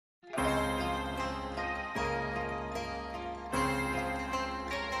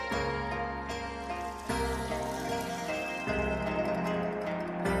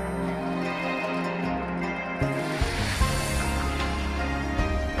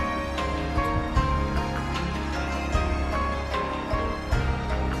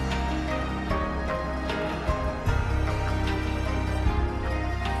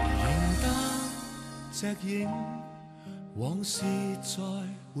石影，往事再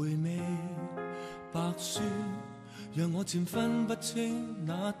回味，白雪讓我漸分不清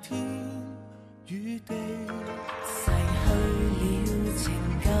那天與地。逝去了情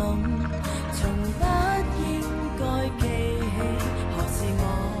感，從不應該記起。何時我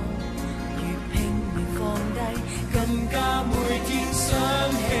越拼命放低，更加每天想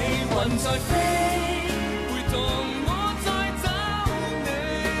起雲在飛，回動我再找你。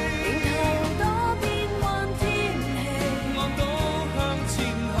迎頭多變幻天氣，我都向前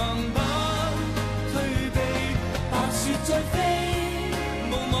行吧，退避。白雪在飛，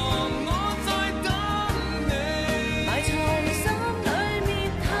無望我再等你。埋藏心裏面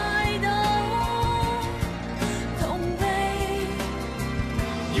太多痛悲，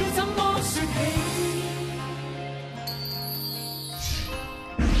要怎麼說起？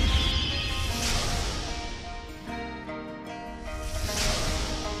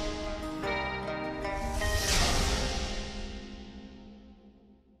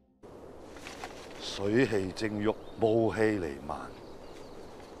水氣蒸鬱，霧氣彌漫，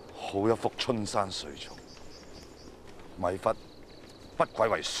好一幅春山水松。米忽不愧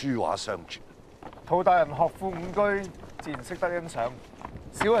為書畫雙絕。陶大人學富五車，自然識得欣賞。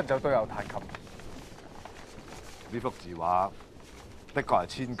小人就對牛彈琴。呢幅字畫的確係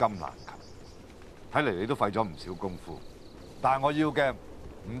千金難求，睇嚟你都費咗唔少功夫。但係我要嘅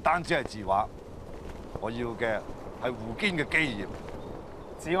唔單止係字畫，我要嘅係胡堅嘅基業。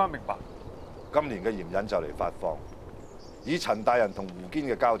子安明白。今年嘅鹽引就嚟發放，以陳大人同胡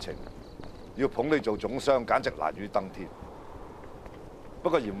堅嘅交情，要捧你做總商，簡直難於登天。不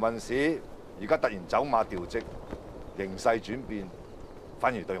過鹽運使而家突然走馬調職，形勢轉變，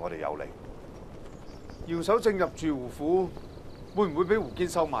反而對我哋有利。姚守正入住胡府，會唔會俾胡堅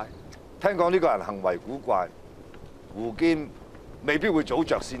收買？聽講呢個人行為古怪，胡堅未必會早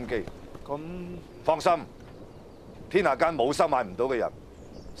着先機。咁放心，天下間冇收買唔到嘅人。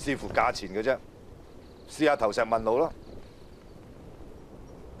視乎價錢嘅啫，試下投石問路啦。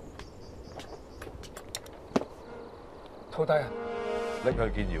陶大人，拎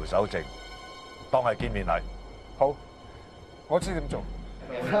去見姚守正，當係見面禮。好，我知點做。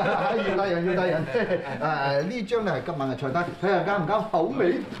姚大人，呢張咧係今晚嘅菜單，睇下啱唔啱口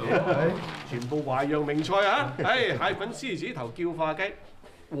味。全部淮揚名菜啊！蟹粉獅子頭叫化雞。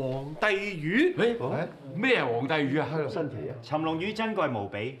皇帝魚？咩係皇帝魚啊？新奇啊！尋龍魚珍貴無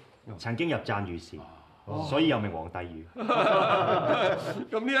比，曾經入贊御史，所以又名皇帝魚。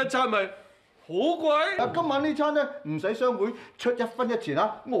咁呢一餐咪好貴？今晚呢餐咧唔使商會出1分1錢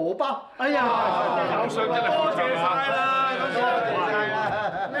啊，我包。哎呀，有相真係多謝晒啦！多謝晒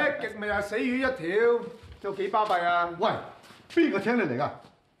啦！叻極咪係死魚一條，有幾巴閉啊？喂，邊個請你嚟㗎？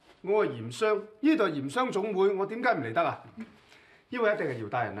我係鹽商，呢度係鹽商總會，我點解唔嚟得啊？呢位一定係姚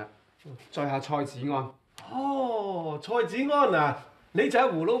大人啦，在下蔡子安。哦，蔡子安啊，你就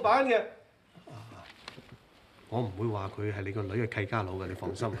係胡老闆嘅。我唔會話佢係你個女嘅契家佬嘅，你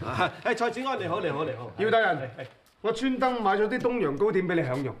放心。蔡子安你好，你好，你好。姚大人，我專登買咗啲東洋糕點俾你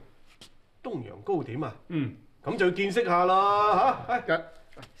享用。東洋糕點啊？咁就要見識下啦嚇。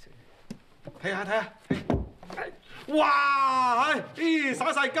睇下。哇！咦，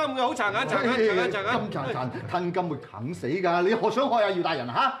灑晒金嘅，好殘眼。金殘吞金會啃死㗎！你何想害啊姚大人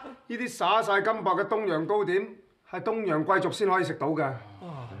啊嚇？呢啲灑晒金箔嘅東洋糕點係東洋貴族先可以食到㗎。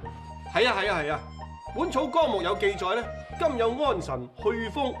係啊！《本草綱目》有記載咧，金有安神、祛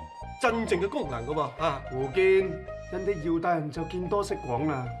風、鎮靜嘅功能㗎喎。胡堅，人哋姚大人就見多識廣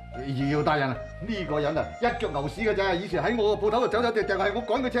啦。姚大人啊，呢個人啊一腳牛屎㗎咋！以前喺我個鋪頭度走趯，係我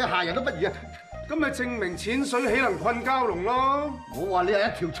趕佢請下人都不如啊！咁咪證明淺水豈能困蛟龍咯！我話你係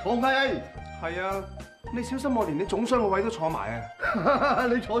一條蟲閪！係啊，你小心我連你總商個位都坐埋啊！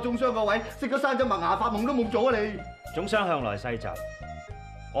你坐總商個位，食咗山珍麥芽發夢都冇咗啊你！總商向來世襲，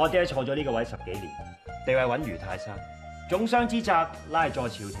我爹坐咗呢個位10幾年，地位穩如泰山。總商之責拉在朝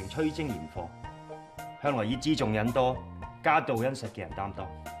廷催徵鹽貨，向來以資重引多、家道殷實嘅人擔當。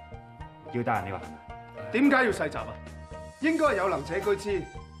姚大人，你話係咪？點解要世襲啊？應該係有能者居之。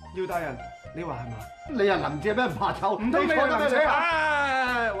姚大人，你話係嘛？你係能者俾人怕醜，唔通你係能者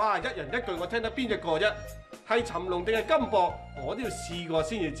啊？哇！一人一句，我聽得邊一個啫？係尋龍定係金箔？我都要試過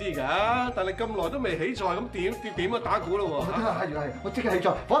先至知㗎。但係咁耐都未起菜，咁點啊打鼓咯喎！係，我即刻起菜，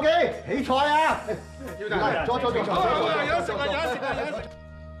伙計起菜啊！姚大人，坐。有得食啊！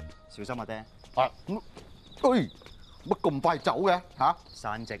小心啊，爹！乜咁快走嘅嚇？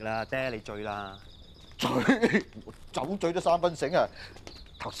散席啦，爹你醉啦！酒醉都3分醒啊！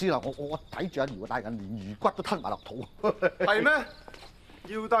頭先啊，我睇住阿姚大人連魚骨都吞埋落肚。係咩？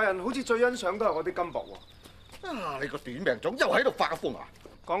姚大人好似最欣賞都係我啲金箔喎。你個短命種又喺度發瘋啊！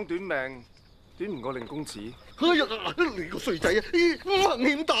講短命，短唔過令公子。哎呀，你個衰仔啊！唔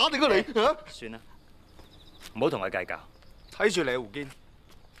欠打你個你嚇！算啦，唔好同佢計較。睇住你啊，胡堅，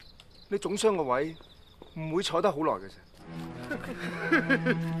你總商個位唔會坐得好耐嘅啫。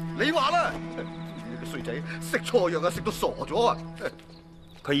你話啦，你個衰仔食錯藥啊，食到傻咗啊！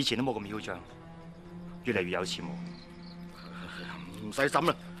佢以前都冇咁囂張，越嚟越有錢冇。唔使審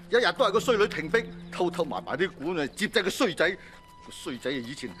啦，一日都係個衰女停兵，偷偷埋埋啲管嚟接濟個衰仔。個衰仔啊，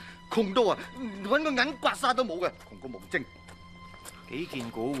以前窮到啊，揾個銀刮痧都冇嘅，窮過無精。幾件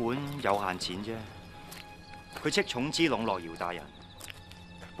古玩有限錢啫，佢斥重資籠絡姚大人，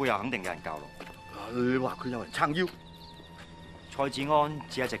背後肯定有人教路。你話佢有人撐腰？蔡子安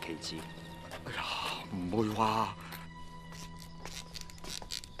只係一隻棋子。哎呀，唔會話。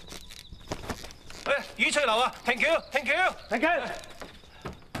雨翠樓啊，停橋！大家，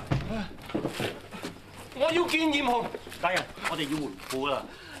我要見艷紅。大人，我哋要回府啦。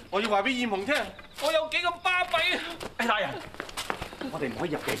我要話俾艷紅聽，我有幾咁巴閉。大人，我哋唔可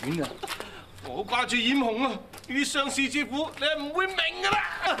以入劇院㗎。我掛住艷紅啊，遇上士之苦，你係唔會明㗎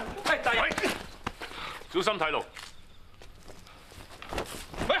啦。大人，小心睇路。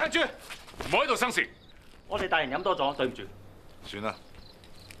喂，係住，唔好喺度生事。我哋大人飲多咗，對唔住。算啦，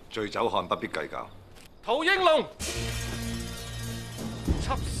醉酒漢不必計較。陶英龍，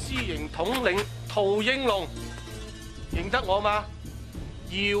緝私營統領陶英龍，認得我嗎？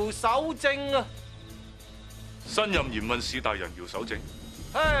姚守正啊！新任鹽運使大人姚守正。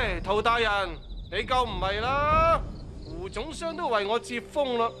唉，陶大人，你夠唔係啦？胡總商都為我接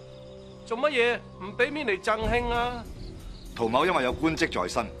風啦，做乜嘢唔俾面嚟贈慶啊？陶某因為有官職在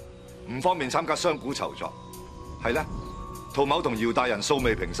身，唔方便參加商賈籌作。係咧，陶某同姚大人素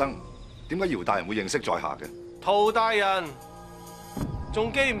未平生，點解姚大人會認識在下嘅？陶大人，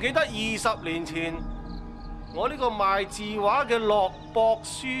仲記唔記得20年前我呢個賣字畫嘅落博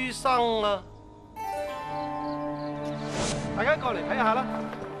書生啊？大家過嚟睇下啦，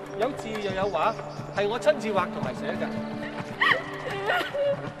有字又有畫，係我親自畫同埋寫嘅。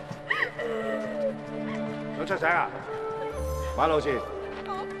想出聲啊？馬路錢。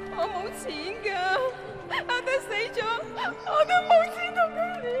我冇錢㗎，阿爹死咗，我都冇錢同佢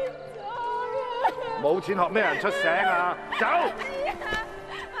連債啊！冇錢學咩人出聲啊？走！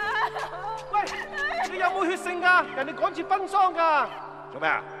喂，你有冇血性㗎？人哋趕住奔喪㗎。做咩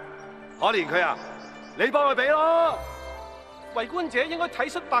啊？可憐佢啊！你幫佢俾咯。為官者應該體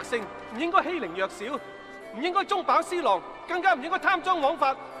恤百姓，唔應該欺凌弱小，唔應該中飽私囊，更加唔應該貪贓枉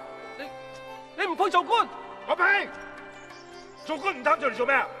法。你唔配做官。我呸！做官唔貪做嚟做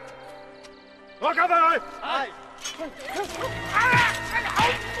咩啊？我搞翻佢。係。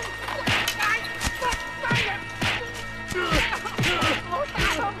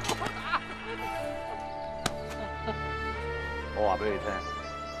我話俾你聽，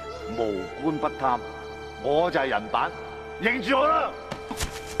無官不貪，我就係人版，認住我啦！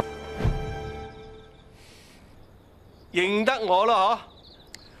認得我啦嗬？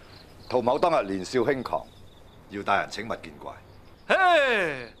陶某當日年少輕狂，姚大人請勿見怪。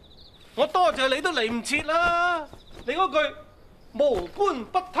嘿，我多謝你都嚟唔切啦！你嗰句無官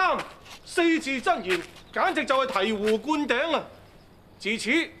不貪4字真言，簡直就係醍醐灌頂啊！自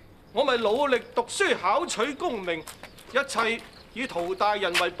此我咪努力讀書考取功名，一切以陶大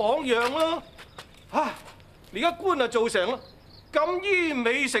人為榜樣咯。唉，而家官啊做成啦，禁衣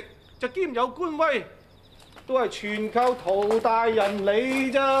美食就兼有官威，都係全靠陶大人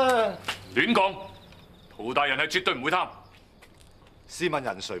你咋？亂講，陶大人係絕對唔會貪。試問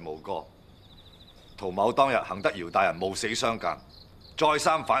人誰無過？陶某當日幸得姚大人冒死相間，再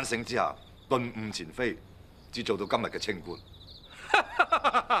三反省之下，頓悟前非，至做到今日嘅清官。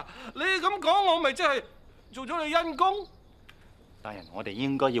你咁講，我咪即係做咗你恩公？大人，我哋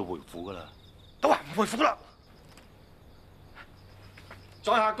應該要回府噶啦。都話唔回府啦！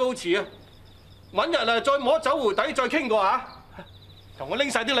在下告辭啊！揾人啊，再摸酒壺底，再傾過嚇。同我拎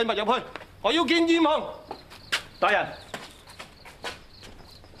晒啲禮物入去，我要見艷紅。大人，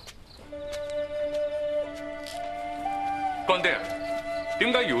乾爹，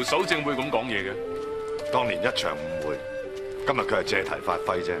點解姚守正會咁講嘢嘅？當年一場誤會，今日佢係借題發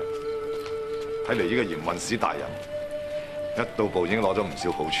揮啫。睇嚟呢個鹽運使大人一到埗已經攞咗唔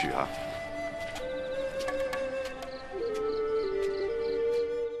少好處嚇。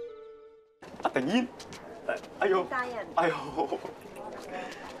阿定煙，哎呦，大人，哎呦，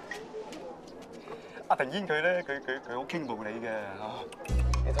阿定煙佢咧，佢好傾慕你嘅啊！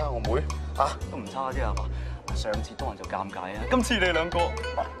你睇下我妹啊，都唔差啫係嘛？上次當人就尷尬啊，今次你兩個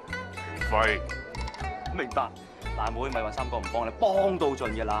喂，明白。大妹咪話三個唔幫你，幫到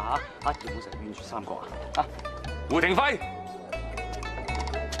盡嘅啦嚇！要唔好成日冤住三個啊！胡廷輝，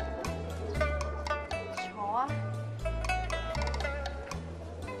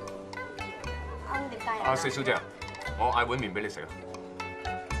大人。阿四小姐，我嗌碗麵俾你食啊。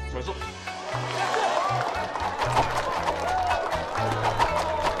長叔。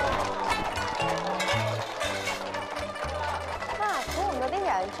估唔到啲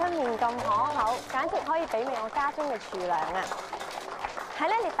陽春麵咁可口，簡直可以媲美我家中嘅廚娘啊！係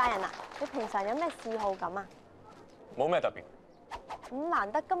咧，聶大人啊，你平常有咩嗜好咁啊？冇咩特別。咁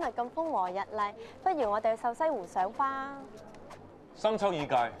難得今日咁風和日麗，不如我哋去秀西湖賞花。深秋已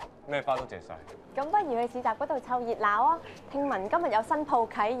屆，咩花都謝晒。咁不如去市集嗰度湊熱鬧啊！聽聞今日有新鋪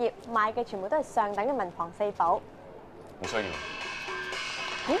啟業，賣嘅全部都係上等嘅文房四寶。唔需要。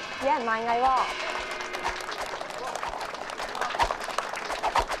咦？有人賣藝喎！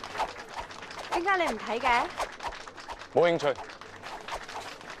點解你唔睇嘅？冇興趣。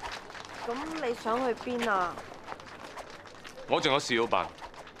咁你想去邊啊？我仲有事要辦，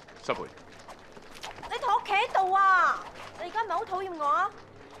失陪。你同我企喺度啊！你而家唔係好討厭我啊？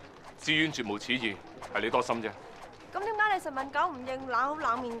志遠絕無此意，係你多心啫。咁點解你實問九唔應，冷口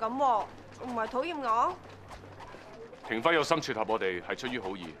冷面咁？唔係討厭我？霆輝有心撮合我哋係出於好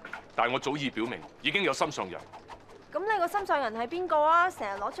意，但係我早已表明已經有心上人。咁你個心上人係邊個啊？成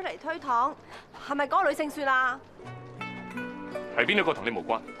日攞出嚟推搪，係咪嗰個女姓雪啊？係邊一個同你無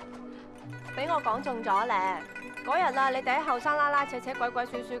關？俾我講中咗咧！嗰日啊，你哋喺後生拉拉扯扯鬼鬼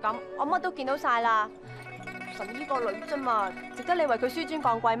祟祟咁，我乜都見到晒啦。神醫個女啫嘛，值得你為佢紆尊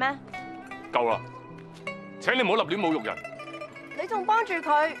降貴咩？夠啦！請你唔好立亂侮辱人。你仲幫住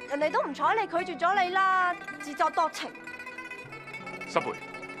佢，人哋都唔睬你，拒絕咗你啦，自作多情。失陪。聶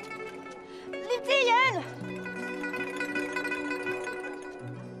志遠，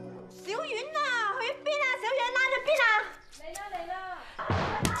小婉啊，去邊啊？小婉拉咗邊啊？嚟啦！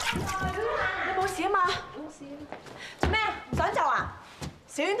你冇事啊嘛？冇事。做咩？唔想就啊？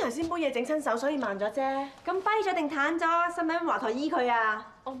小婉頭先煲嘢整親手，所以慢咗啫。咁跛咗定癱咗？使唔使華佗醫佢啊？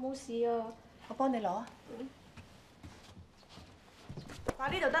我冇事啊。我幫你攞啊。擺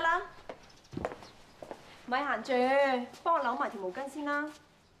呢度得啦。咪行住，幫我扭埋條毛巾先啦。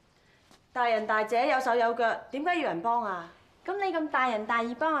大人大姐有手有腳，點解要人幫啊？咁你咁大人大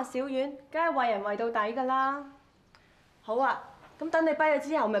義幫阿小婉，梗係為人為到底㗎啦。好啊，咁等你跛咗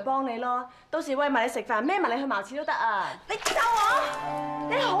之後，咪幫你咯。到時餵埋你食飯，孭埋你去茅廁都得啊。你咒我？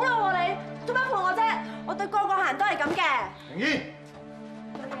你好啦喎你，做乜潑我啫？我對個個行都係咁嘅。明姨，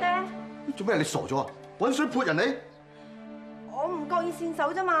爹，做咩？你傻咗啊？揾水潑人你？我唔覺意跣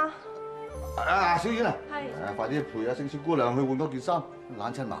手啫嘛。小婉啊，係。快啲陪阿聖雪姑娘去換多件衫，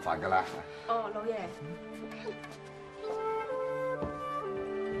冷親麻煩㗎啦。哦，老爺。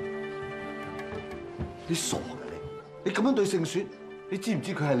你傻㗎你？你咁樣對聖雪，你知唔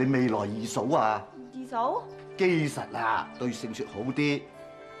知佢係你未來二嫂啊？二嫂？基實啊，對聖雪好啲。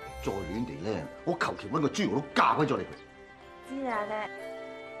再亂地咧，我求其揾個豬肉佬嫁鬼咗你佢。知啦咧。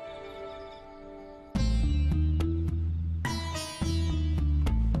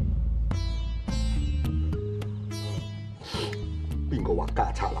邊個話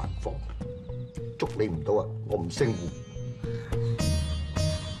家賊難防？捉你唔到啊！我唔姓胡。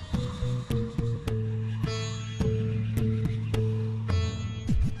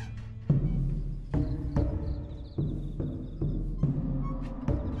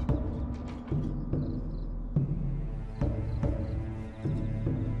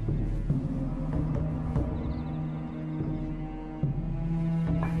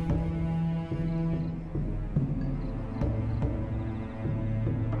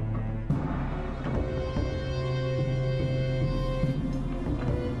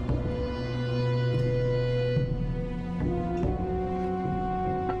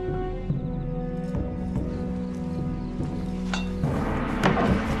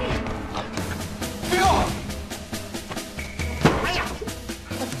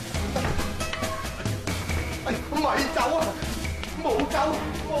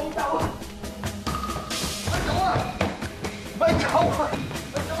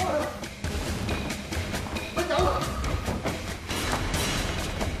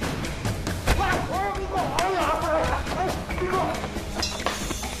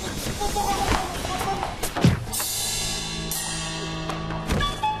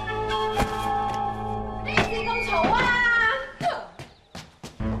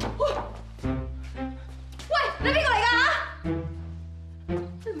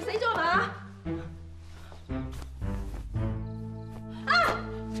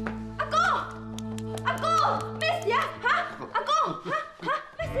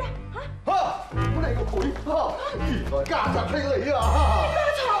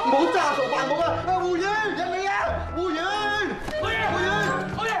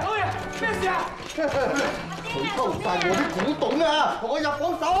佢偷晒我啲古董啊！我入幫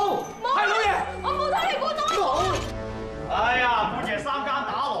手。係老爺，我冇偷你古董。哎呀，半夜三更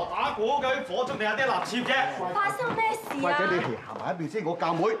打鑼打鼓，究竟火燭定有啲蠟切啫？發生咩事啊？或者你行埋一邊先，我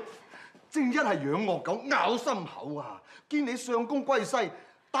教妹。正一係養惡狗咬心口啊！見你上宮歸西，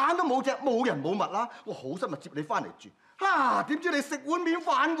蛋都冇隻，冇人冇物啦，我好心咪接你翻嚟住。點知你食碗面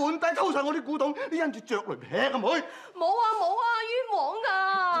反碗底，偷晒我啲古董，你因住着嚟劈啊妹！冇啊，冤枉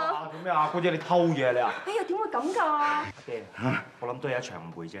㗎！做咩啊？姑姐你偷嘢你啊？哎呀，點會咁㗎？阿爹，我諗都係一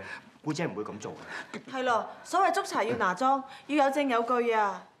場誤會啫，姑姐唔會咁做嘅。係咯，所謂捉賊要拿贓，要有證有據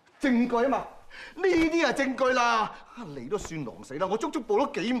啊！證據啊嘛，呢啲係證據啦！你都算狼死啦，我足足報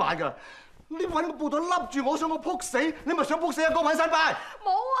咗幾晚㗎。你揾個布袋笠住我，想我撲死，你咪想撲死啊！個揾山拜。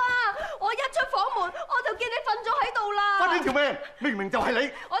冇啊！我一出房門我就見你瞓咗喺度啦。翻你條命，明明就係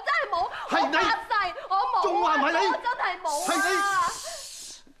你。我真係冇，係你。我發誓我冇。仲話唔係你？我真係冇啊！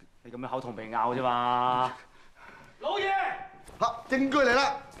係你咁樣口同鼻拗啫嘛！老爺，證據嚟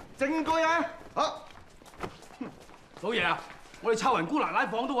啦，證據啊！老爺啊，我哋抄人姑奶奶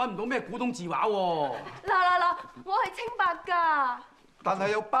房都揾唔到咩古董字畫喎。嗱，我係清白㗎。但係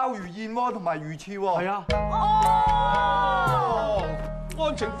有鮑魚燕窩同埋魚翅喎。係啊。哦，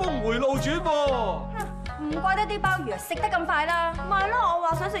案情峰回路轉喎。唔怪得啲鮑魚啊食得咁快啦。咪咯，我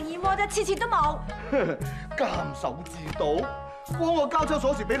話想食燕窩啫，次都冇。監守自盜，幫我交出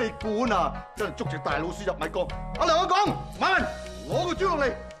鎖匙俾你管啊！真係捉隻大老鼠入米缸。阿梁，我講，馬文攞個豬落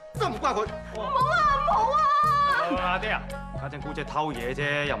嚟，真唔關佢。冇啊！阿爹啊！家陣姑姐偷嘢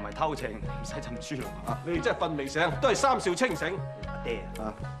啫，又唔係偷情，唔使浸豬籠。你哋真係瞓未醒，都係三少清醒。阿爹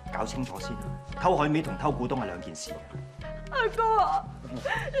啊，搞清楚先，偷海味同偷古董係兩件事。阿哥啊，你唔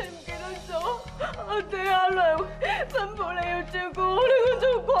記得咗？阿爹阿娘吩咐你要照顧我呢個做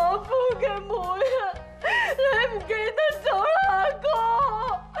寡婦嘅妹啊！你唔記得咗啦，阿哥！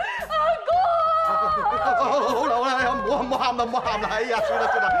好啦，唔好喊啦！哎呀，算啦，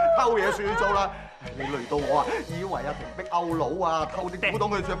偷嘢算數啦。你累到我啊！以為阿婷碧勾佬啊，偷啲古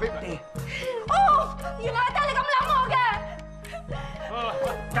董去着逼。哦，原來阿爹你咁諗我嘅。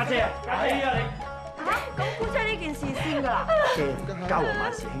家姐，係啊你。咁姑姐呢件事先㗎啦。家和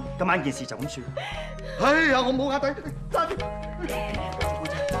萬事興，今晚件事就咁算。哎呀，我冇壓底，揸住。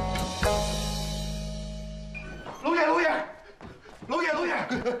老爺，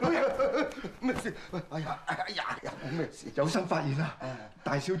咩事？哎呀，咩事？有新發現啦！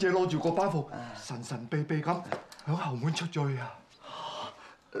大小姐攞住個包袱，神神秘秘咁響後門出咗去啊！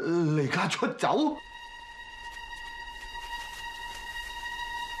離家出走？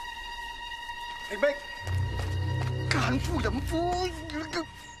婷碧，奸夫淫婦！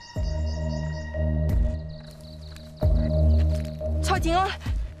蔡志安，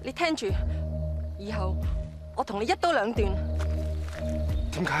你聽住，以後我同你一刀兩斷。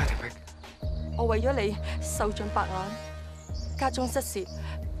點解啊，婷碧？我為咗你受盡白眼，家中失竊，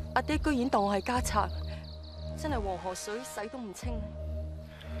阿爹居然當我係家賊，真係黃河水洗都唔清。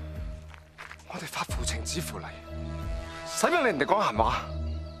我哋發父情子父禮，使乜理人哋講閒話？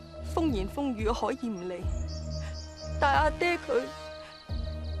風言風語可以唔理，但係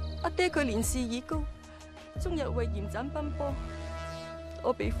阿爹佢年事已高，終日為鹽梟奔波，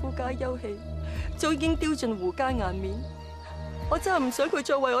我被夫家休棄，早已經丟盡胡家顏面。我真係唔想佢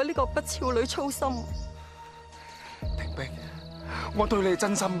再為我呢個不肖女操心。婷碧，我對你係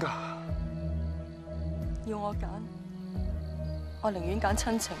真心㗎。要我揀，我寧願揀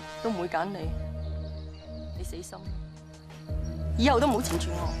親情，都唔會揀你。你死心，以後都唔好纏住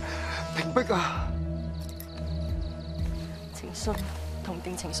我。婷碧啊，情信同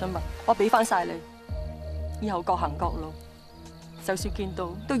定情信物，我俾翻晒你。以後各行各路，就算見到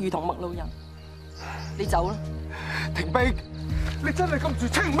都如同陌路人。你走啦。婷碧。你真係咁絕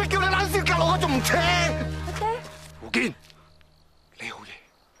情，唔係叫你冷笑格落，我仲唔情？阿爹，胡堅，你好嘢。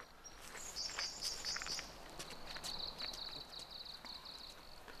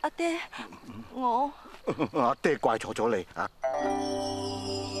阿爹，我阿爹怪錯咗你啊！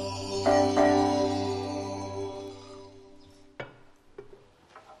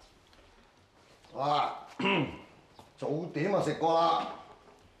哇，早點啊食過啦。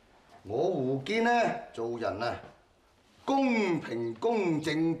我胡堅呢，做人啊，公平、公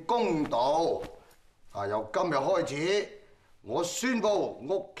正、公道。由今日開始，我宣佈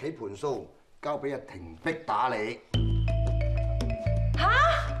屋企盤數交俾阿婷碧打理。吓？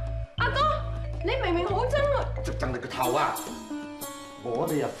阿哥，你明明好憎啊！就憎你個頭啊！我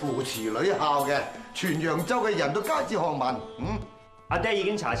哋係父慈女孝嘅，全揚州嘅人都皆知學問。阿爹已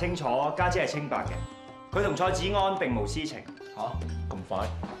經查清楚，家姐係清白嘅，佢同蔡子安並無私情。嚇？咁快？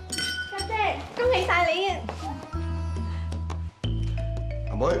家姐，恭喜晒你啊！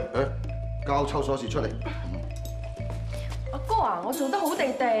阿妹，交抽鎖匙出嚟。阿哥啊，我做得好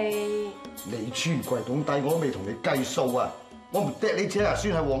地地。你穿櫃桶底，我都未同你計數啊！我唔掟你車啊，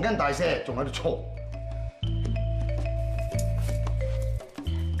算係皇恩大赦，仲喺度嘈。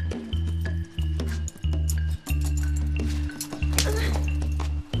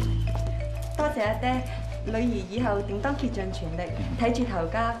多謝阿爹，女兒以後定當竭盡全力睇住頭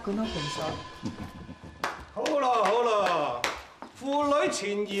家管好盤數。好啦好啦，父女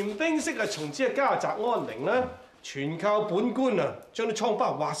前言冰釋啊，從此係家宅安寧啦。全靠本官啊，將啲瘡疤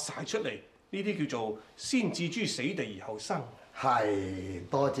挖晒出嚟，呢啲叫做先置諸死地而後生。係，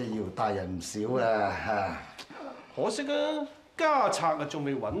多謝姚大人唔少啊！可惜啊，家賊啊仲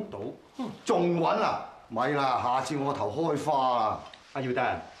未揾到。仲揾啊？咪啦，下次我頭開花啊！阿姚大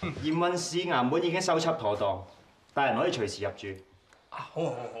人，鹽運市衙門已經收葺妥當，大人可以隨時入住。好。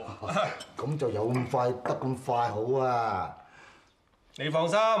咁就有咁快得咁快好啊！你放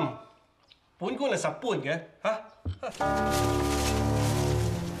心，本官係十般嘅嚇。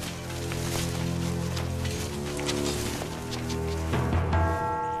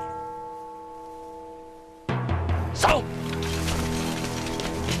收！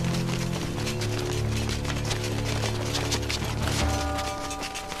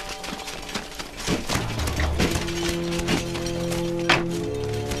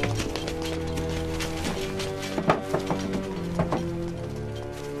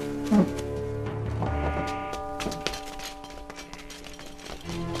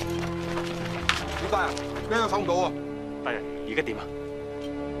咩都收唔到啊！大人，而家點啊？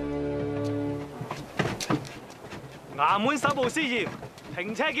衙門搜捕私鹽，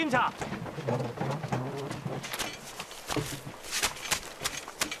停車檢查。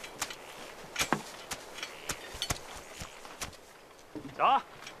走啊！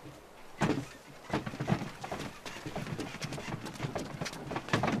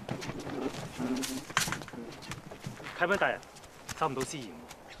啟稟大人，收唔到私鹽。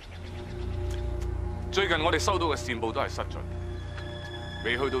最近我哋收到嘅線報都係失準，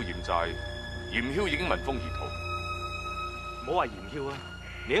未去到鹽寨，鹽梟已經聞風而逃。唔好話鹽梟啊，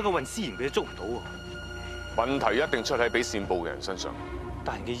連一個運私鹽嘅都捉唔到喎。問題一定出喺俾線報嘅人身上。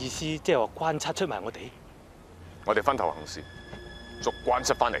大人嘅意思即係話關察出賣我哋？我哋分頭行事，捉關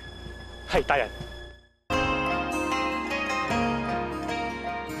察翻嚟。係，大人。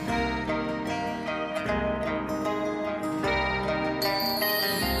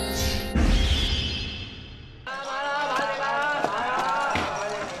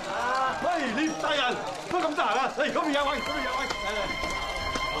嗰邊有位，嗰邊有位。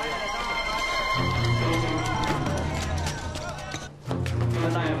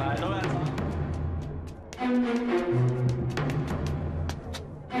大人買到啦。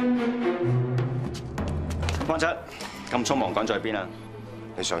關七，咁匆忙趕在邊啊？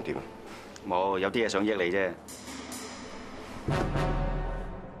你想點啊？冇，有啲嘢想益你啫。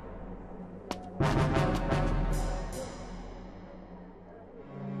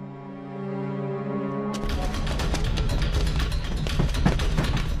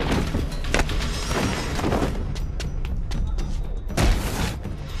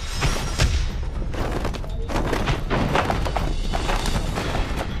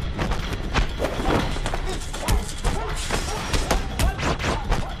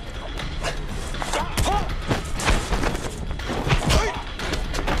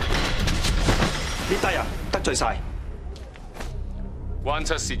罪晒。關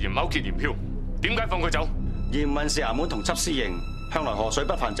七涉嫌勾結鹽梟，點解放佢走？鹽運市衙門同緝私刑向來河水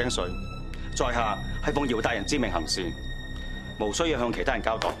不犯井水，在下係奉姚大人之命行事，無需要向其他人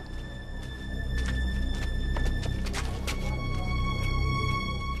交代。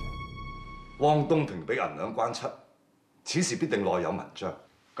汪東平俾銀兩關七，此事必定內有文章。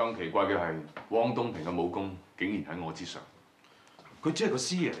更奇怪嘅係，汪東平嘅武功竟然喺我之上。佢只係個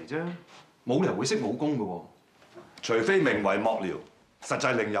師爺嚟啫，冇理由會識武功嘅喎。除非名為幕僚，實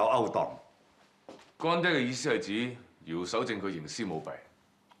際另有勾當。乾爹嘅意思係指姚守正佢營私舞弊，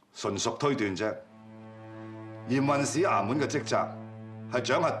純屬推斷啫。鹽運市衙門嘅職責係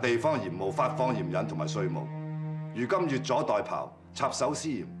掌握地方鹽務、發放鹽引同埋稅務。如今越俎代庖，插手私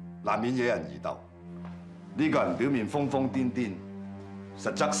鹽，難免惹人疑竇。呢個人表面瘋瘋癲癲，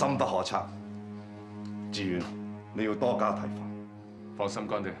實則深不可測。志遠，你要多加提防。放心，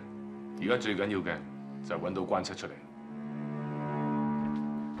乾爹，而家最緊要嘅就係揾到關七出嚟。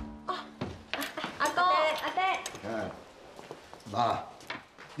阿哥，阿爹。嗱，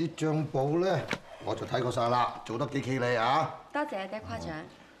呢張簿咧我就睇過晒啦，做得幾企理啊！多謝阿爹誇獎。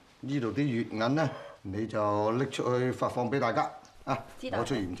呢度啲月銀咧，你就拎出去發放俾大家啊！知道。攞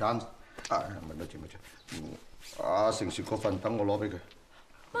出鹽碟。問得住咪住。阿盛雪嗰份等我攞俾佢。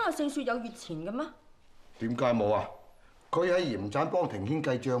乜阿盛雪有月錢嘅咩？點解冇啊？佢喺鹽棧幫庭軒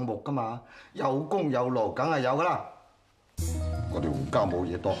計帳目噶嘛，有功有勞，梗係有噶啦。我哋胡家冇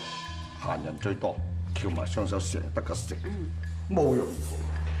嘢多，閒人最多，翹埋雙手成得個食，冇容易。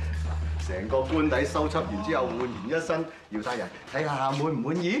成個官邸收葺完之後，煥然一新。姚大人，睇下滿唔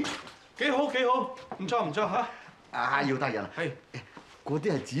滿意？幾好幾好，唔錯唔錯嚇。啊，姚大人，係嗰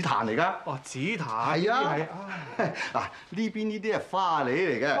啲係紫檀嚟㗎。哦，紫檀。係啊。嗱，呢邊呢啲係花梨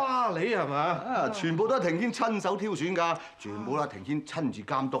嚟嘅。花梨係嘛？啊，全部都係庭軒親手挑選㗎，全部都係庭軒親自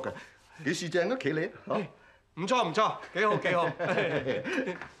監督嘅。幾時正啊？企你啊！唔錯唔錯，幾好幾好。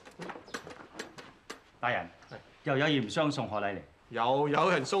大人，又有鹽商送賀禮嚟。又有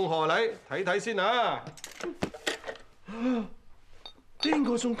人送賀禮，睇睇先啊！邊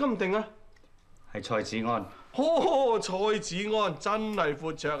個送金定啊？係蔡子安。哦，蔡子安真係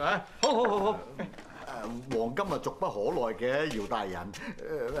闊綽啊！好好好好。黃金啊，俗不可耐嘅，姚大人。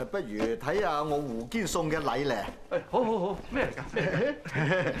不如睇下我胡堅送嘅禮咧。好好好，咩嚟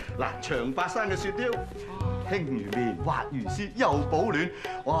㗎？嗱，長白山嘅雪貂，輕如棉，滑如絲，又保暖。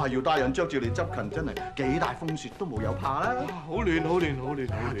哇！姚大人着住嚟執勤，真係幾大風雪都冇有怕啦。好暖好暖好暖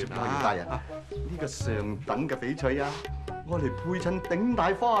好暖啊！姚大人，呢個上等嘅翡翠啊，我嚟配襯頂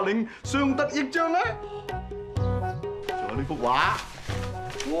戴花翎，相得益彰咧。仲有呢幅畫。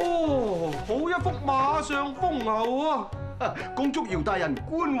哦，好一幅馬上封侯啊！恭祝姚大人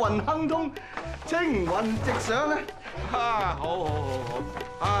官運亨通，青雲直上啊！好好好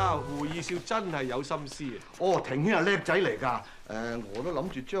好，啊胡二少真係有心思啊！哦，庭軒係叻仔嚟㗎，我都諗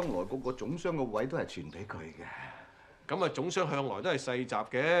住將來嗰個總商嘅位都係傳俾佢嘅。咁啊，總商向來都係世襲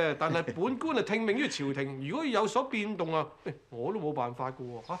嘅，但係本官係聽命於朝廷，如果要有所變動啊，我都冇辦法㗎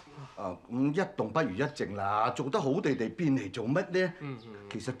喎嚇。咁一動不如一靜啦，做得好地地變嚟做乜呢？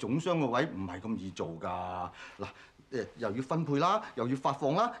其實總商嘅位唔係咁易做㗎。嗱，又要分配啦，又要發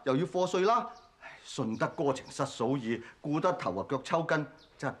放啦，又要課稅啦。順得哥情失嫂意，顧得頭啊腳抽筋，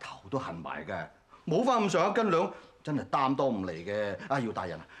真係頭都痕埋嘅。冇翻咁上一斤兩，真係擔當唔嚟嘅。姚大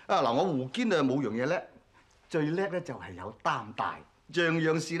人嗱，我胡堅啊冇樣嘢叻。最叻咧就係有擔帶，樣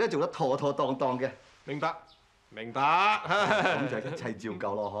樣事咧做得妥妥當當嘅。明白，明白。咁就一切照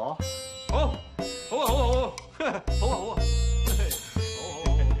舊咯，嗬。好，好啊，好啊，好啊，好啊，好啊。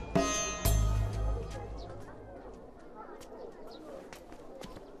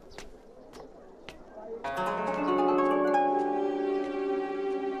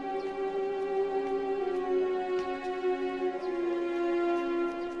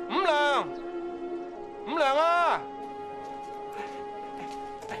五糧啊！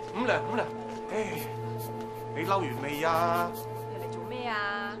五糧，你嬲完未啊？你嚟做咩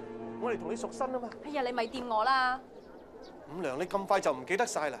啊？我嚟同你贖身啊嘛！哎呀，你咪掂我啦！五糧，你咁快就唔記得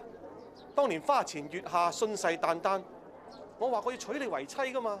晒啦？當年花前月下，信誓旦旦，我話我要娶你為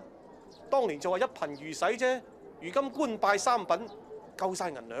妻噶嘛。當年就話一貧如洗啫，如今官拜三品，夠晒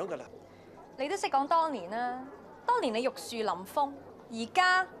銀兩噶啦。你都識講當年啦，當年你玉樹臨風，而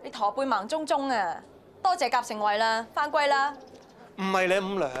家你駝背盲中中啊！多謝夾成惠啦，返歸啦。唔係你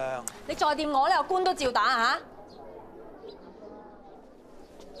五糧，你再掂我咧，我官都照打嚇。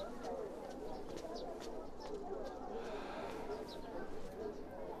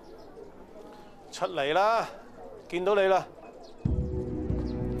出嚟啦！見到你啦！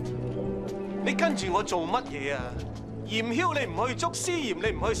你跟住我做乜嘢啊？鹽梟你唔去捉，私鹽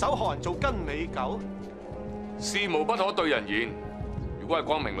你唔去守，學人做跟尾狗。事無不可對人言。如果係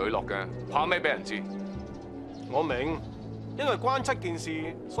光明磊落嘅，怕咩俾人知？我明，因為關七件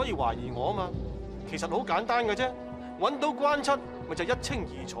事，所以懷疑我啊嘛。其實好簡單嘅啫，揾到關七，咪就一清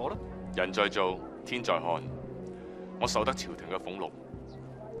二楚咯。人在做，天在看。我受得朝廷嘅俸祿，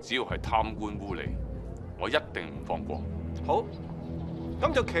只要係貪官污吏，我一定唔放過。好，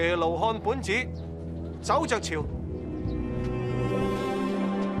咁就騎驢看本子，走着瞧。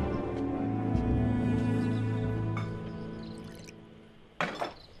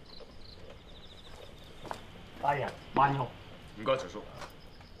大人，慢用。唔該，徐叔。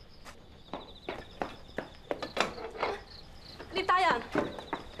聶大人，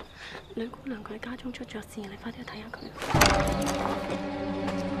女姑娘佢家中出咗事，你快啲去睇下佢。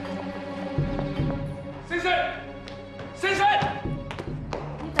先生，先生。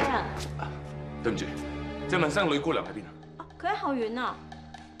聶大人，對唔住，借問聲女姑娘喺邊啊？佢喺後院啊。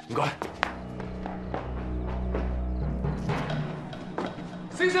唔該。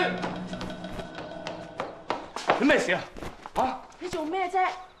先生。你咩事啊？嚇！你做咩啫？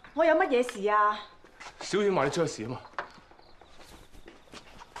我有乜嘢事啊？小姐話你出咗事啊嘛。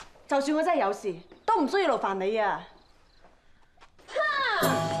就算我真係有事，都唔需要勞煩你啊！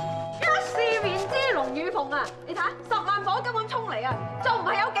一試便知龍與鳳啊！你睇10萬火根本衝嚟啊，仲唔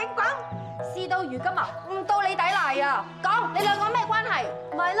係有警棍？事事到如今啊，唔到你抵賴啊！講你兩個咩關係？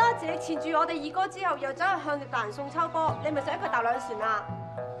唔係啦，自你纏住我哋二哥之後，又走去向力大人送秋波，你咪想佢搭兩船啊？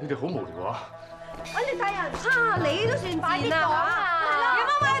你哋好無聊啊！力大人，你都算賤啊！係啦，有冇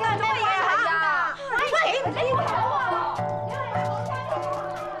咩做乜嘢啊？你唔好啊！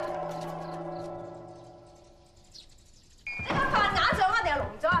你個飯啞咗啊，定係聾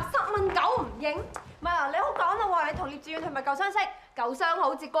咗啊？10問9唔應。唔係啊，你好講啦喎，你同聶志遠係咪舊相識？舊相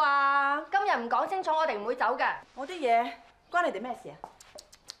好節啩？今日唔講清楚，我哋唔會走嘅。我啲嘢關你哋咩事啊？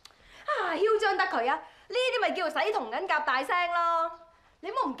囂張得佢啊！呢啲咪叫做洗銅銀夾大聲咯！你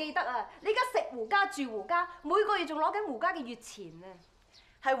唔好唔記得啊！你而家食胡家住胡家，每個月仲攞緊胡家嘅月錢啊！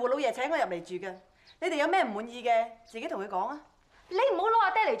係胡老爺請我入嚟住嘅，你哋有咩唔滿意嘅，自己同佢講啊！你唔好攞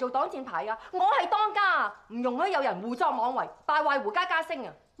阿爹嚟做擋箭牌啊！我係當家，唔容許有人胡作妄為，敗壞胡家家聲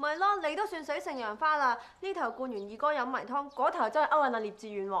啊！咪咯，你都算水性楊花啦！呢頭灌完二哥飲迷湯，嗰頭真係勾引阿聶志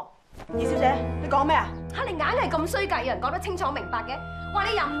遠喎。二小姐，你講咩啊？嚇你硬係咁衰格，有人講得清楚明白嘅，話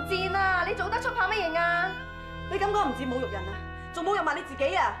你淫賤啊！你做得出怕乜嘢啊？你咁講唔止侮辱人啊，仲侮辱埋你自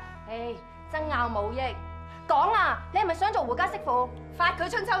己啊！唉，爭拗冇益。講啊，你係咪想做胡家媳婦？發佢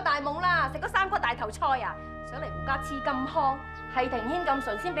春秋大夢啦！食嗰3骨大頭菜啊！想嚟胡家黐金湯，係庭軒咁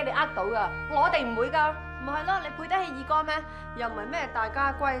純先俾你呃到噶，我哋唔會噶。唔係咯，你配得起二哥咩？又唔係咩大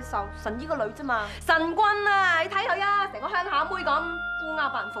家閨秀，神醫個女啫嘛。神君啊，你睇佢啊，成個鄉下妹咁，烏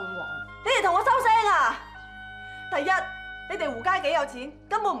鴉扮鳳凰。你哋同我收聲啊！第一，你哋胡家幾有錢，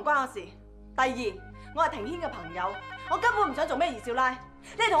根本唔關我事。第二，我係庭軒嘅朋友，我根本唔想做咩二少奶。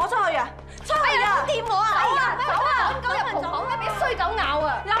你哋同我出去啊！出去啊！掂我啊！走啊！走啊！趕狗入蒲房，俾衰狗咬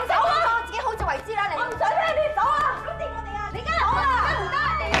啊！冧走啊！自己好自為之啦，你。我唔想聽你走啊！咁掂我哋啊！你而家走啊！胡家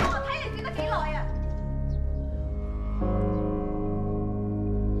地，我睇你轉得幾耐啊！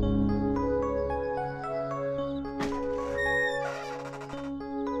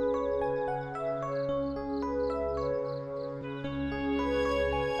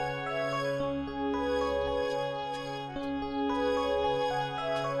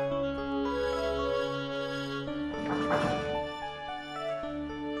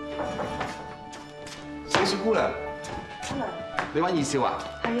小姑娘，你揾二少啊？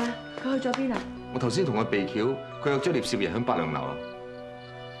係啊，佢去咗邊啊？我頭先同佢避橋，佢約咗聶少爺喺百良樓啊。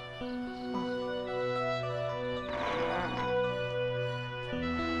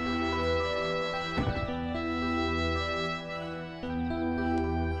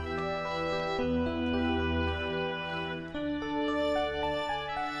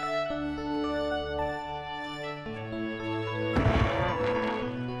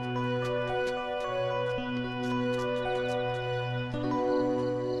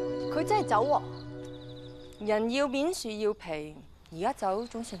佢真係走喎！人要面樹要皮，而家走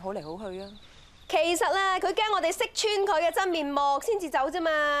總算好嚟好去啊！其實啦，佢驚我哋識穿佢嘅真面目先至走啫嘛，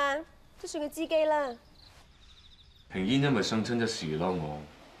都算佢知機啦。平煙因為相親一事嬲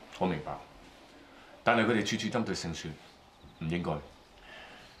我明白，但係佢哋處處針對勝雪，唔應該。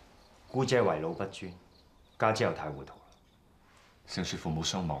姑姐為老不尊，家姐又太糊塗。勝雪父母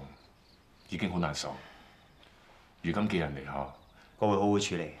雙亡，已經好難受。如今寄人籬下，我會好好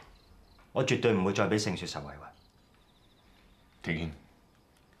處理。我絕對唔會再俾勝雪受委屈。庭軒，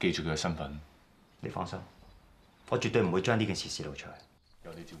記住佢嘅身份。你放心，我絕對唔會將呢件事泄露出嚟。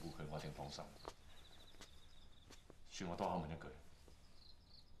有你照顧佢，我一定放心。恕我多口問一句，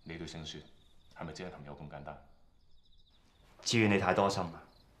你對勝雪係咪只係朋友咁簡單？志遠你太多心啦，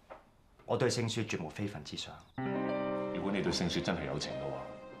我對勝雪絕無非分之想。如果你對勝雪真係有情嘅話，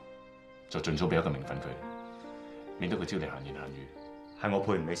就盡早俾一個名分佢，免得佢招你閒言閒語。係我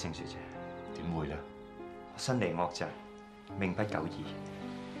配唔起勝雪啫。點會呢？我身離惡疾，命不久矣，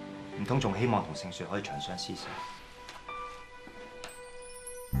唔通仲希望同勝雪可以長相廝守？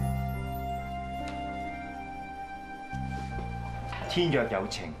天若有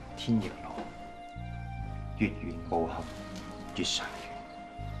情天亦老，月圓無憾月常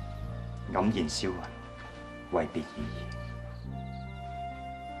圓。黯然銷魂，為別已矣。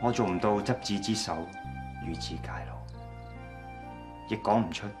我做唔到執子之手，與子偕老，亦講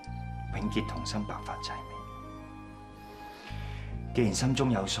唔出永結同心，白髮齊眉。既然心中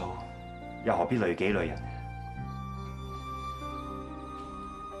有數，又何必累己累人呢？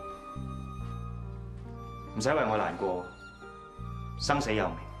唔使為我難過，生死有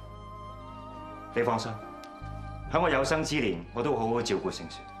命。你放心，喺我有生之年，我都會好好照顧勝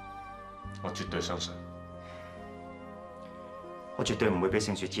雪。我絕對相信，我絕對唔會俾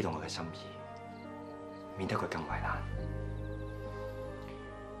勝雪知道我嘅心意，免得佢更為難。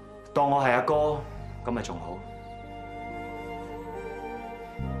當我係阿哥，咁咪仲好。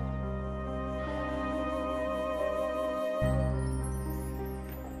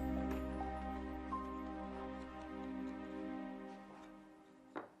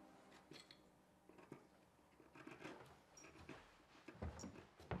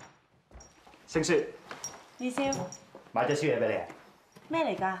星雪，二少，買隻宵夜俾你啊！咩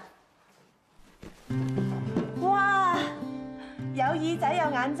嚟㗎？哇！有耳仔有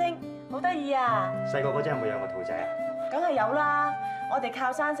眼睛，好得意啊！細個嗰陣有冇養過兔仔啊？梗係有啦，我哋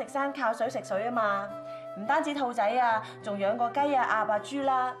靠山食山，靠水食水啊嘛。唔單止兔仔啊，仲養過雞啊、鴨啊、豬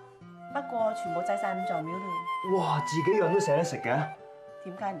啦。不過全部祭晒五臟廟度。哇！自己養都捨得食嘅？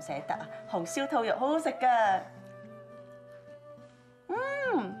點解唔捨得啊？紅燒兔肉好好食㗎。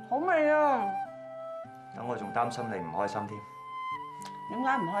好味啊！等我仲擔心你唔開心添。點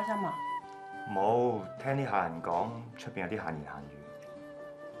解唔開心啊？冇，聽啲客人講出邊有啲閒言閒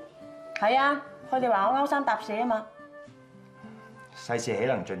語。係啊，佢哋話我勾三搭四啊嘛。世事豈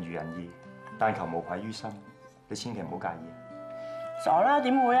能盡如人意，但求無愧於身。你千祈唔好介意。傻啦，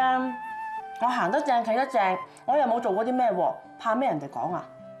點會啊？我行得正企得正，我又冇做過啲咩喎，怕咩人哋講啊？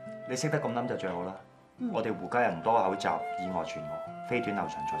你識得咁諗就最好啦。我哋胡家人多口雜，以訛傳訛，飛短流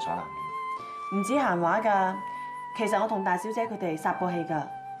長在所難免。唔止閒話㗎，其實我同大小姐佢哋霎過氣㗎。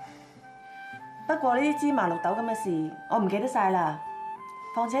不過呢啲芝麻綠豆咁嘅事，我唔記得晒啦。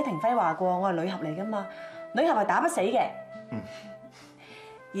況且霆輝話過，我係女俠嚟㗎嘛，女俠係打不死嘅。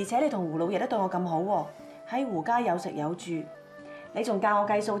而且你同胡老爺都對我咁好喎，喺胡家有食有住，你仲教我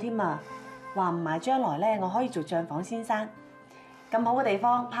計數添啊！話唔埋將來咧，我可以做帳房先生。咁好嘅地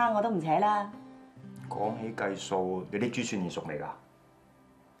方，怕我都唔扯啦。講起計數，你啲珠算練熟未㗎？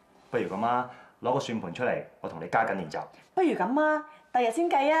不如咁啊，攞個算盤出嚟，我同你加緊練習。不如咁啊，第日先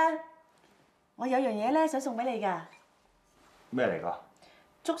計啊！我有樣嘢咧想送俾你㗎。咩嚟㗎？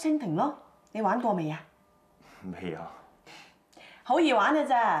竹蜻蜓咯，你玩過未啊？未啊。好易玩㗎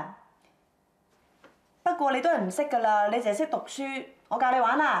咋，不過你都係唔識㗎啦，你淨係識讀書，我教你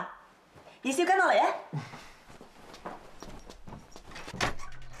玩啦。二少跟我嚟啊！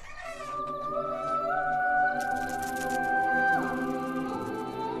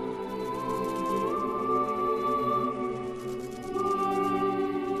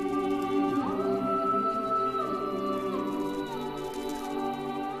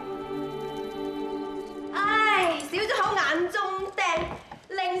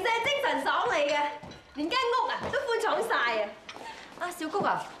小谷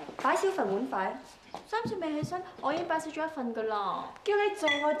啊，擺少份碗筷，三次未起身，我已經擺少咗一份噶啦。叫你做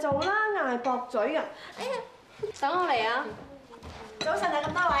就做啦，硬係駁嘴啊！哎呀，等我嚟啊！早晨啊，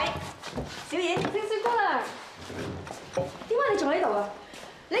咁多位，小燕、小姑娘，點解你仲喺度啊？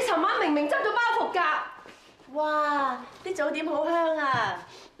你尋晚明明執咗包袱㗎。哇！啲早點好香啊！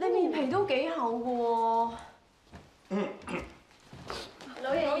你面皮都幾厚嘅喎。老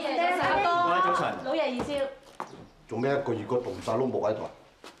爺，早晨。老爺二少。做咩一個二個動晒碌木喺度啊？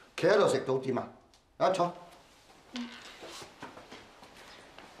企喺度食到點啊？啊，坐。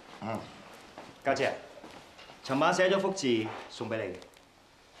家姐，尋晚寫咗幅字送俾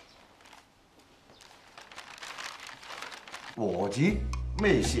你。和字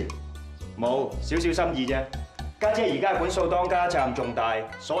咩意思啊？冇，少少心意啫。家姐而家本數當家，責任重大，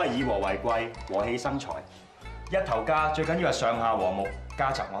所謂以和為貴，和氣生財。一頭家最緊要係上下和睦，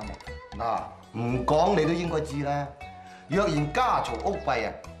家宅安寧。嗱，唔講你都應該知啦。若然家嘈屋閉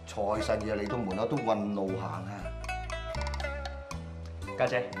啊，財神爺嚟到門口都運路行啊！家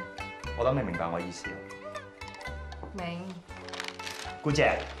姐，我諗你明白我意思啦。明。姑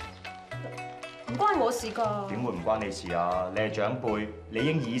姐，唔關我事㗎。點會唔關你事啊？你係長輩，理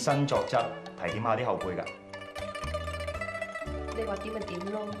應以身作則，提點下啲後輩㗎。你話點咪點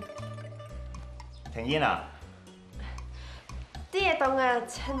咯。婷煙啊！啲嘢凍啊，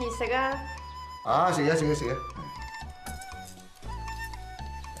趁熱食啊！啊，食啊食啊食啊！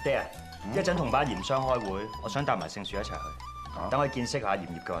爹啊，一陣同班鹽商開會，我想帶埋聖樹一齊去，等佢見識下鹽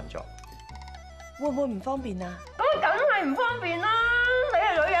業嘅運作。會唔會唔方便啊？咁梗係唔方便啦！你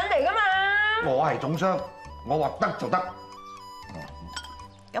係女人嚟㗎嘛？我係總商，我話得就得。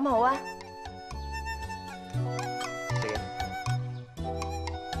咁好啊！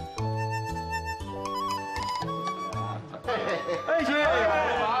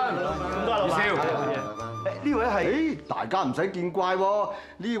呢位係，大家唔使見怪喎。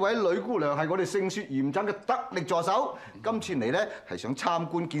呢位女姑娘係我哋聖雪鹽梟嘅得力助手，今次嚟咧係想參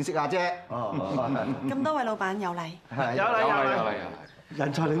觀見識下啫。咁多位老闆有禮，有禮，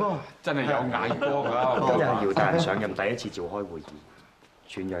人才嚟喎，真係有眼光㗎。今日係姚大人上任第一次召開會議，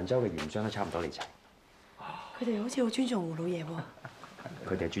全揚州嘅鹽商都差唔多嚟齊。佢哋好似好尊重胡老爺喎。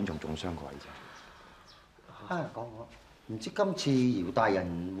佢哋係尊重總商個位啫。啊，講我唔知今次姚大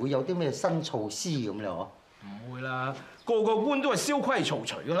人會有啲咩新措施咁樣嗬？唔會啦，個個官都係蕭規曹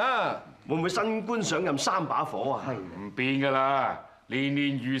隨㗎啦。會唔會新官上任三把火啊？唔變㗎啦，年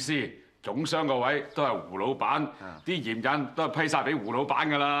年如是，總商個位都係胡老闆，啲鹽引都係批晒俾胡老闆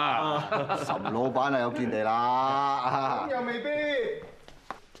㗎啦。岑老闆啊，有見地啦。又未必。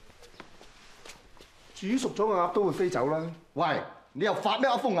煮熟咗個鴨都會飛走啦。喂，你又發咩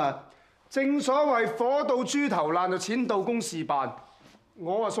噏風啊？正所謂火到豬頭爛就錢到公事辦。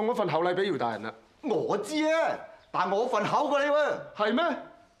我啊送咗份厚禮俾姚大人啦。我知啊，但我份厚過你喎。係咩？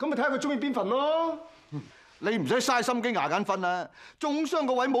咁咪睇下佢中意邊份咯。你唔使嘥心機牙眼瞓啦，總商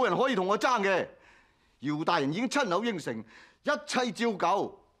個位冇人可以同我爭嘅。姚大人已經親口應承，一切照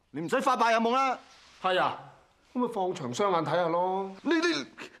舊，你唔使發白日夢啦。係啊，咁咪放長雙眼睇下咯。你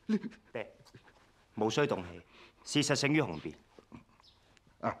無需動氣，事實勝於雄辯。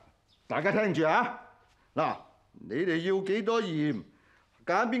啊，大家聽住啊！嗱，你哋要幾多鹽，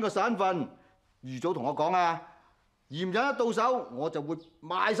揀邊個省份，預早同我講啊！鹽引一到手，我就會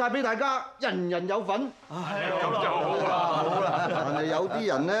賣晒俾大家，人人有份。咁就好啦。好啦，但係有啲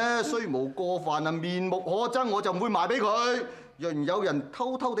人咧，雖無過犯啊，面目可憎，我就唔會賣俾佢。若然有人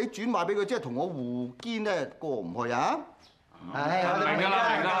偷偷地轉賣俾佢，即係同我胡堅咧過唔去啊！明㗎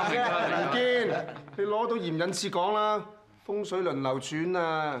啦。胡堅，你攞到鹽引次講啦，風水輪流轉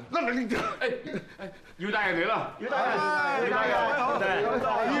啊！姚大人嚟啦！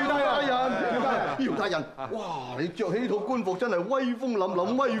姚大人，哇！你着起呢套官服真係威風凜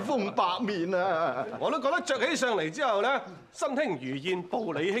凜、威風百面啊！我都覺得着起上嚟之後咧，身輕如燕，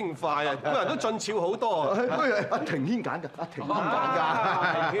步履輕快啊，個人都俊俏好多。阿庭軒揀㗎，阿庭軒揀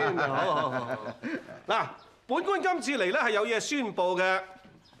㗎。庭軒，好。嗱，本官今次嚟咧係有嘢宣佈嘅。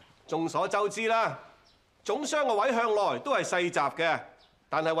眾所周知啦，總商個位向來都係世襲嘅，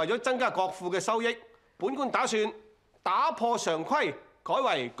但係為咗增加國庫嘅收益，本官打算打破常規，改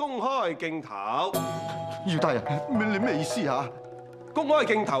為公開競投。姚大人，你咩意思啊？公開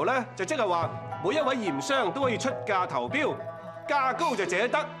競投咧，就即係話每一位鹽商都可以出價投標，價高就者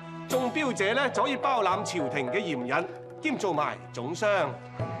得，中標者咧就可以包攬朝廷嘅鹽引，兼做埋總商。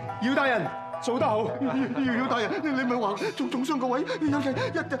姚大人做得好，姚大人，你咪話做總商個位有人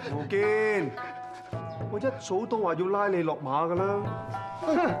胡堅，我一早都話要拉你落馬㗎啦。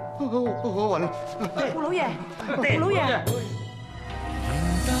我暈啦！胡老爺，胡老爺。仍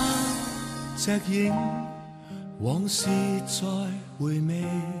得隻影，往事再回味，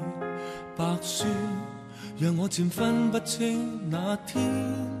白雪讓我漸分不清那天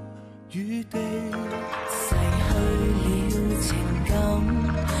與地。逝去了情感，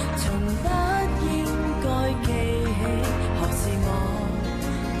從不應該記起，何時我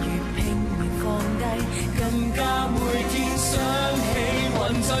越拼命放低，更加每天想起，雲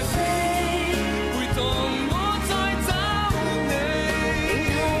在飛。